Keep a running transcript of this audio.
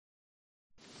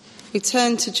We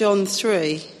turn to John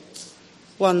 3,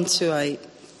 1-8.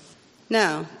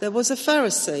 Now, there was a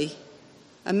Pharisee,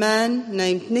 a man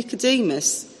named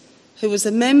Nicodemus, who was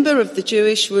a member of the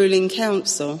Jewish ruling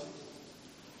council.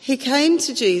 He came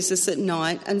to Jesus at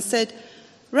night and said,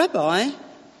 "Rabbi,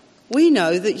 we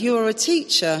know that you are a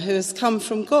teacher who has come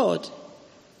from God,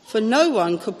 for no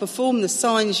one could perform the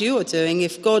signs you are doing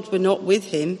if God were not with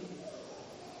him."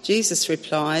 Jesus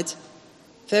replied,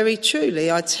 "Very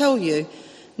truly, I tell you,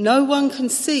 no one can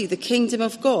see the kingdom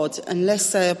of God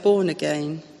unless they are born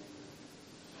again."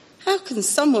 "How can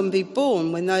someone be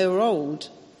born when they are old?"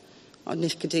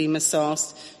 Nicodemus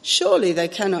asked. "Surely they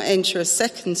cannot enter a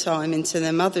second time into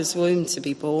their mother's womb to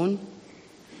be born."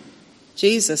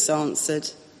 Jesus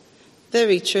answered,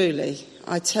 "Very truly,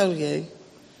 I tell you,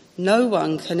 no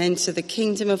one can enter the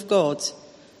kingdom of God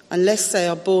unless they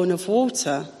are born of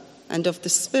water and of the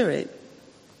Spirit.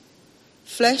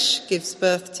 Flesh gives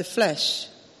birth to flesh,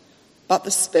 but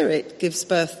the Spirit gives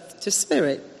birth to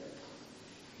spirit.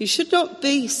 You should not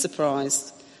be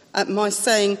surprised at my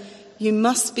saying, 'You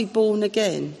must be born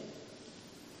again.'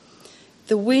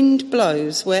 The wind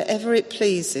blows wherever it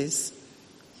pleases.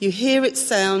 You hear its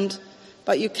sound,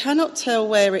 but you cannot tell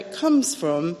where it comes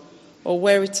from or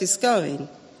where it is going.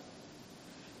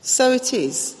 So it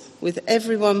is with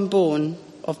everyone born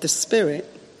of the Spirit."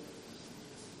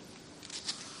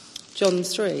 John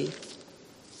 3,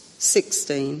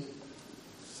 16.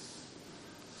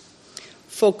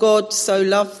 "For God so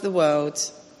loved the world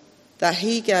that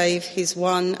he gave his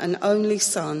one and only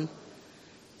Son,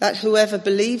 that whoever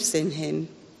believes in him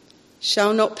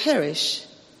shall not perish,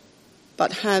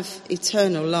 but have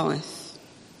eternal life."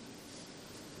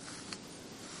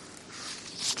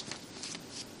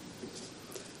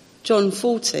 John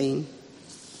 14,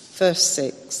 verse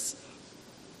 6.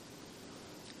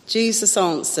 Jesus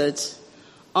answered,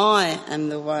 "I am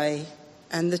the way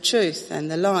and the truth and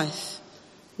the life.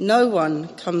 No one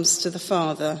comes to the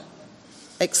Father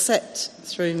except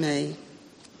through me."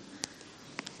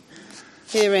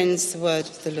 Here ends the word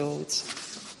of the Lord.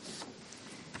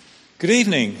 Good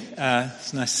evening.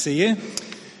 It's nice to see you.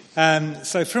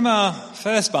 So from our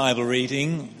first Bible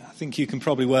reading, I think you can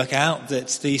probably work out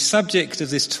that the subject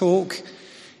of this talk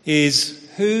is,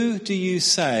 "Who do you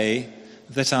say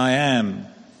that I am?"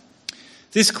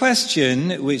 This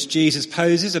question, which Jesus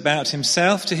poses about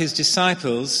himself to his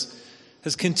disciples,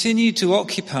 has continued to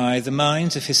occupy the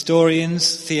minds of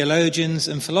historians, theologians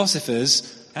and philosophers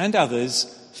and others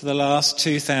for the last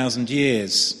 2,000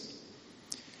 years.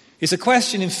 It's a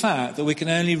question, in fact, that we can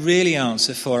only really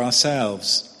answer for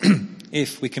ourselves,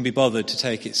 if we can be bothered to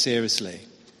take it seriously.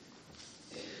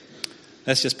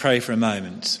 Let's just pray for a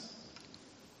moment.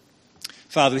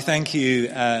 Father, we thank you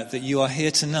that you are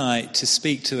here tonight to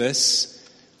speak to us,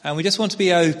 and we just want to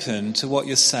be open to what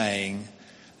you're saying.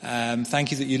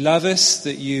 Thank you that you love us,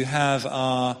 that you have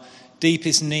our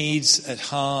deepest needs at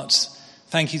heart.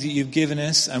 Thank you that you've given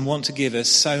us and want to give us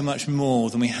so much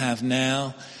more than we have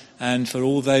now, and for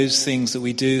all those things that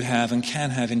we do have and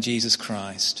can have in Jesus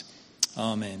Christ.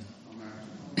 Amen.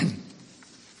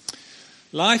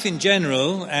 Life in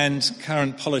general, and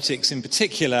current politics in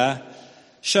particular,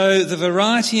 show the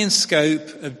variety and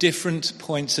scope of different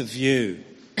points of view.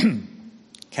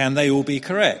 Can they all be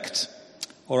correct?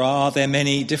 Or are there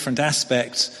many different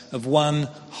aspects of one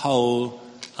whole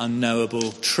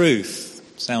unknowable truth?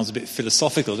 Sounds a bit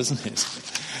philosophical, doesn't it?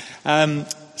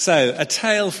 So, a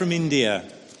tale from India.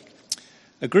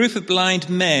 A group of blind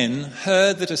men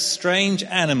heard that a strange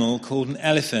animal called an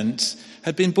elephant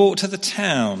had been brought to the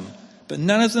town, but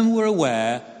none of them were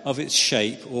aware of its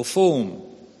shape or form.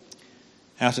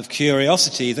 Out of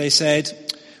curiosity, they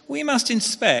said, "We must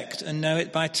inspect and know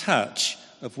it by touch,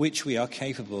 of which we are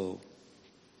capable."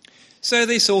 So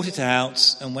they sought it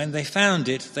out, and when they found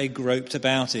it, they groped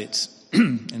about it.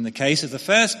 In the case of the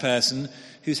first person,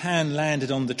 whose hand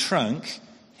landed on the trunk,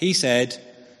 he said,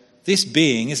 "This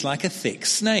being is like a thick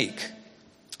snake."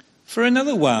 For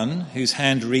another one, whose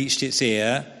hand reached its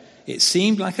ear, it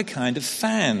seemed like a kind of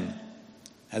fan.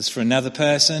 As for another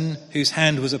person, whose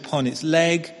hand was upon its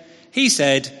leg, he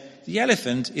said, "The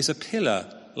elephant is a pillar,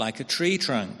 like a tree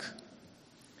trunk."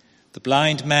 The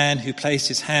blind man who placed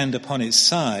his hand upon its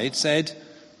side said,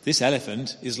 "This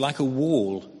elephant is like a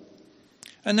wall."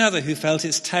 Another who felt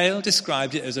its tail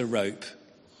described it as a rope.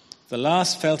 The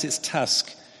last felt its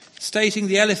tusk, stating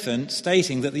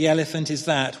that the elephant is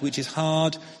that which is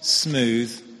hard,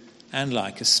 smooth, and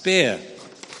like a spear.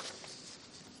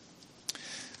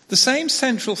 The same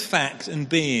central fact and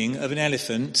being of an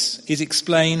elephant is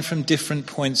explained from different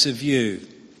points of view.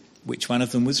 Which one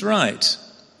of them was right?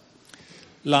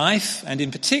 Life, and in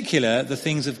particular the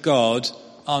things of God,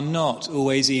 are not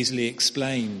always easily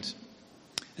explained,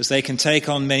 as they can take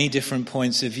on many different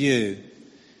points of view.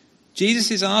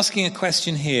 Jesus is asking a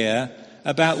question here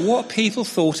about what people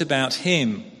thought about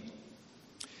him.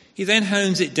 He then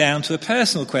hones it down to a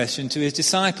personal question to his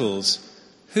disciples.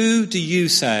 Who do you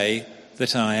say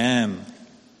that I am?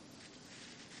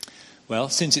 Well,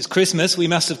 since it's Christmas, we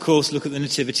must, of course, look at the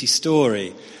Nativity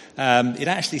story. It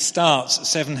actually starts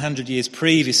 700 years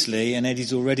previously, and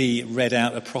Eddie's already read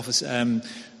out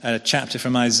a chapter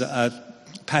from Isaiah,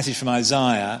 passage from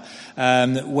Isaiah,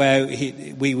 where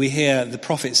we hear the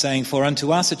prophet saying, "For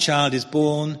unto us a child is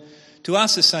born, to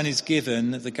us a son is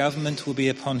given, the government will be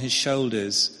upon his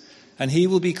shoulders, and he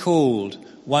will be called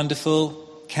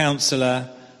Wonderful, Counselor,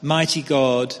 Mighty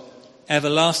God,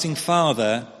 Everlasting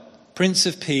Father, Prince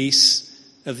of Peace.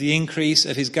 Of the increase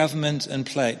of his government and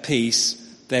peace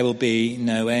there will be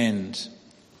no end."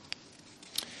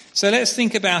 So let's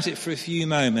think about it for a few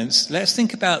moments. Let's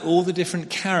think about all the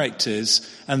different characters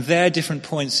and their different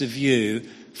points of view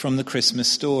from the Christmas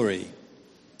story.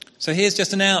 So here's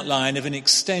just an outline of an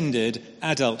extended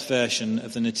adult version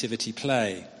of the Nativity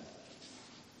play.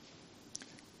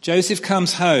 Joseph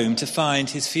comes home to find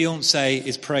his fiancée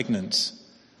is pregnant.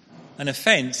 An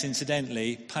offence,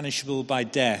 incidentally, punishable by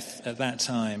death at that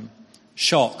time.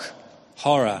 Shock,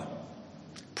 horror,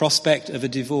 prospect of a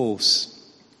divorce.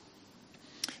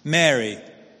 Mary,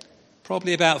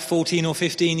 probably about 14 or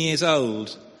 15 years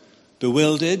old,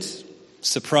 bewildered,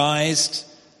 surprised,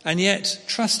 and yet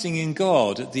trusting in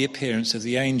God at the appearance of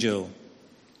the angel.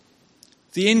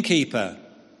 The innkeeper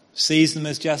sees them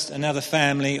as just another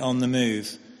family on the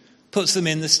move, puts them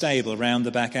in the stable round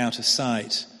the back out of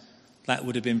sight. That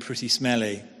would have been pretty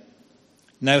smelly.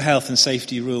 No health and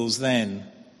safety rules then.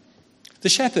 The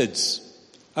shepherds,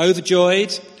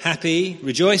 overjoyed, happy,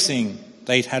 rejoicing,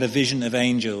 they'd had a vision of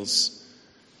angels.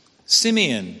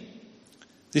 Simeon,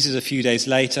 this is a few days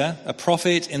later, a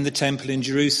prophet in the temple in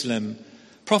Jerusalem,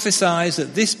 prophesies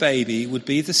that this baby would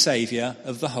be the saviour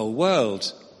of the whole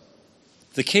world.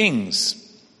 The kings,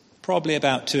 probably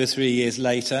about 2 or 3 years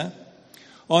later,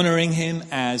 honouring him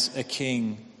as a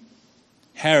king.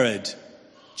 Herod,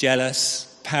 jealous,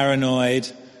 paranoid,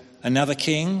 another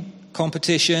king,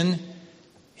 competition.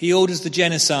 He orders the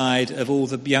genocide of all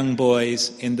the young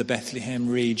boys in the Bethlehem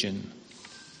region.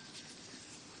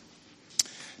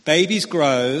 Babies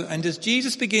grow, and as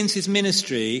Jesus begins his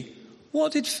ministry,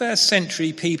 what did first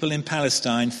century people in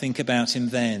Palestine think about him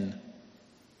then?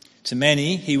 To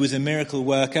many, he was a miracle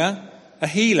worker, a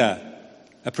healer,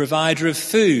 a provider of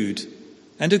food,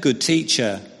 and a good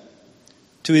teacher.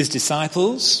 To his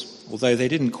disciples, although they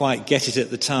didn't quite get it at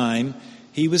the time,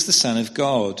 he was the Son of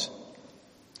God.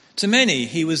 To many,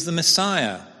 he was the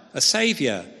Messiah, a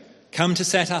saviour, come to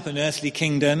set up an earthly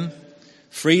kingdom,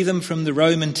 free them from the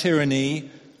Roman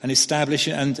tyranny, and establish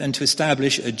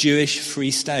a Jewish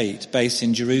free state based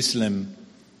in Jerusalem.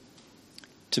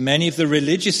 To many of the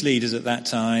religious leaders at that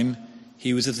time,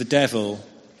 he was of the devil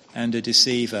and a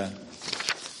deceiver.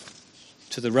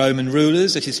 To the Roman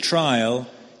rulers at his trial,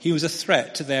 he was a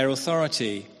threat to their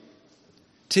authority.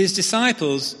 To his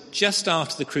disciples, just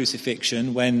after the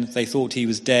crucifixion, when they thought he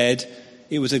was dead,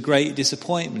 it was a great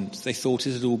disappointment. They thought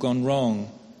it had all gone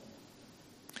wrong.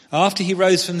 After he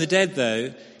rose from the dead,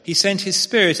 though, he sent his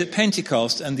Spirit at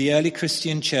Pentecost, and the early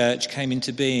Christian church came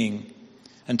into being.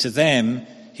 And to them,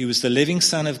 he was the living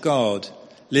Son of God,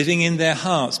 living in their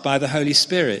hearts by the Holy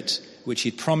Spirit, which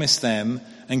he'd promised them,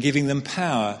 and giving them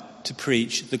power to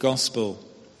preach the gospel.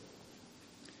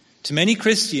 To many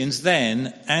Christians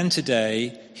then and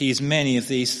today, he is many of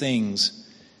these things.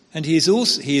 And he is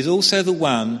also the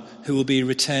one who will be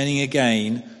returning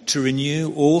again to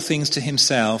renew all things to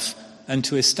himself and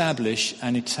to establish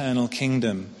an eternal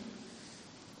kingdom.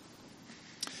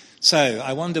 So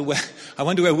I wonder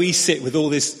where we sit with all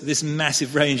this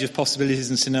massive range of possibilities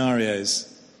and scenarios.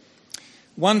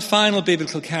 One final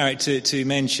biblical character to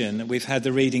mention. We've had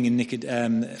the reading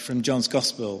from John's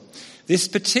Gospel. This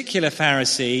particular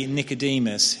Pharisee,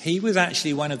 Nicodemus, he was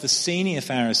actually one of the senior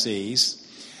Pharisees,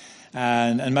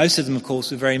 and most of them, of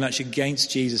course, were very much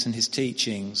against Jesus and his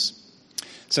teachings.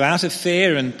 So out of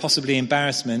fear and possibly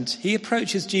embarrassment, he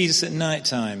approaches Jesus at night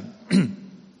time.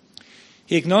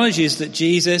 He acknowledges that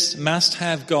Jesus must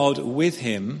have God with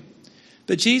him,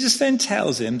 but Jesus then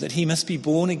tells him that he must be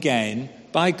born again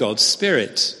by God's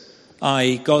Spirit,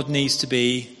 i.e., God needs to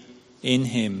be in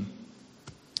him.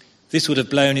 This would have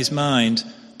blown his mind.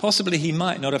 Possibly he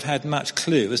might not have had much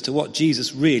clue as to what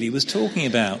Jesus really was talking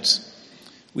about.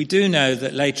 We do know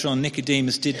that later on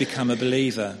Nicodemus did become a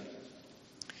believer.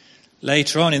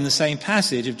 Later on in the same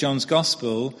passage of John's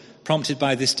Gospel, prompted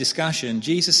by this discussion,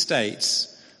 Jesus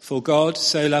states, For God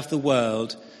so loved the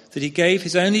world that he gave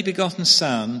his only begotten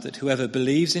Son, that whoever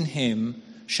believes in him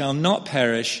shall not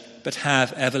perish but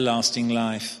have everlasting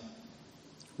life.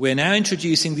 We're now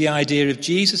introducing the idea of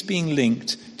Jesus being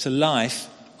linked to life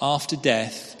after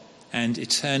death and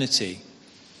eternity.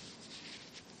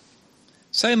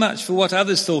 So much for what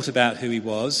others thought about who he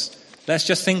was. Let's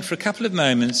just think for a couple of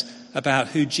moments about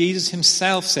who Jesus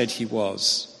himself said he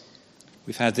was.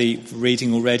 We've had the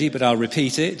reading already, but I'll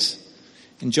repeat it.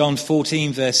 In John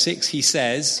 14, verse 6, he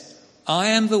says, I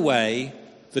am the way,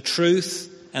 the truth,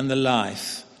 and the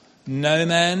life. No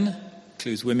man,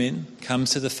 includes women,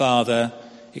 comes to the Father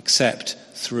except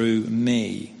through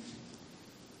me.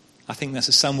 I think that's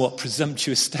a somewhat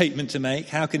presumptuous statement to make.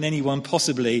 How can anyone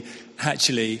possibly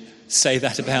actually say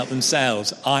that about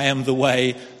themselves? I am the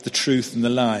way, the truth, and the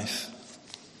life.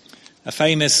 A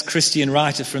famous Christian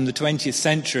writer from the 20th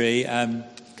century, a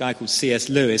guy called C.S.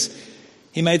 Lewis,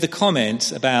 he made the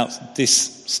comment about this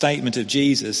statement of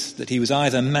Jesus that he was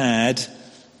either mad,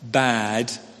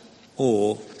 bad,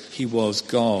 or he was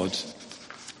God.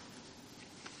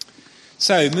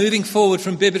 So, moving forward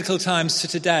from biblical times to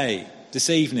today, this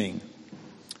evening,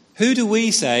 who do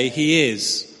we say he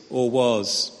is or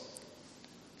was?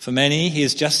 For many, he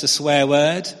is just a swear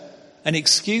word, an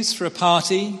excuse for a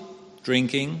party,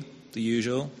 drinking, the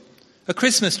usual, a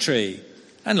Christmas tree,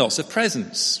 and lots of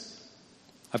presents.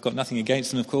 I've got nothing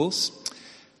against them, of course.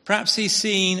 Perhaps he's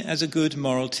seen as a good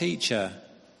moral teacher.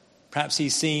 Perhaps we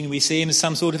see him as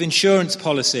some sort of insurance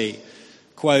policy.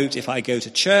 Quote, if I go to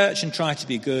church and try to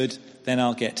be good, then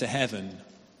I'll get to heaven.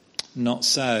 Not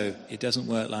so. It doesn't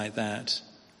work like that.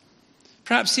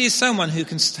 Perhaps he is someone who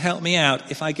can help me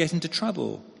out if I get into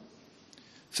trouble.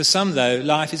 For some, though,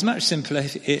 life is much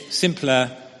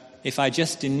simpler if I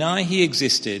just deny he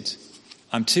existed.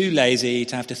 I'm too lazy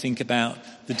to have to think about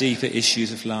the deeper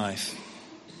issues of life.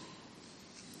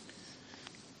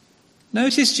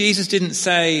 Notice Jesus didn't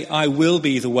say, I will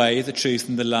be the way, the truth,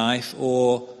 and the life,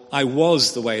 or I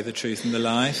was the way, the truth, and the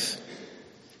life.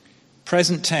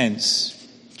 Present tense.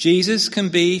 Jesus can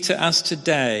be to us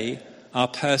today our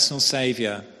personal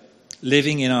Saviour,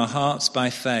 living in our hearts by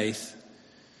faith.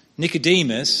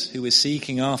 Nicodemus, who was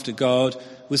seeking after God,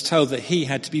 was told that he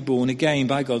had to be born again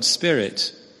by God's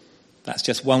Spirit. That's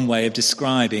just one way of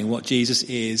describing what Jesus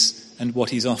is and what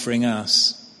he's offering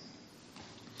us.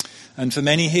 And for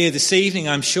many here this evening,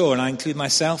 I'm sure, and I include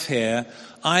myself here,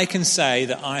 I can say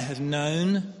that I have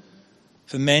known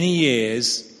for many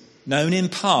years, known in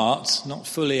part, not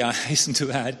fully, I hasten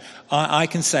to add, I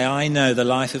can say I know the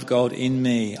life of God in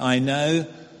me. I know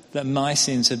that my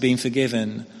sins have been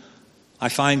forgiven. I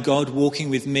find God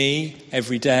walking with me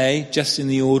every day, just in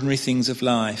the ordinary things of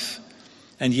life.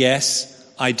 And yes,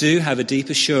 I do have a deep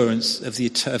assurance of the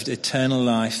eternal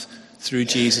life through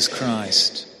Jesus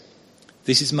Christ.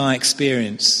 This is my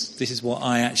experience. This is what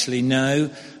I actually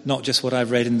know, not just what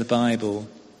I've read in the Bible.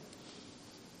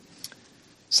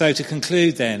 So to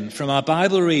conclude then, from our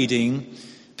Bible reading,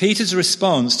 Peter's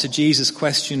response to Jesus'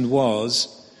 question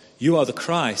was, you are the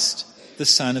Christ, the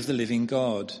Son of the living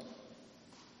God.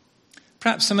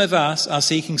 Perhaps some of us are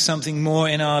seeking something more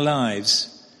in our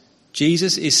lives.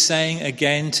 Jesus is saying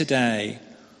again today,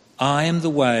 I am the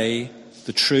way,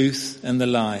 the truth, and the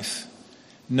life.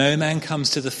 No man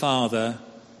comes to the Father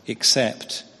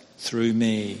except through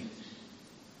me.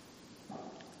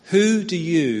 Who do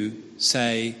you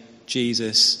say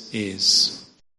Jesus is?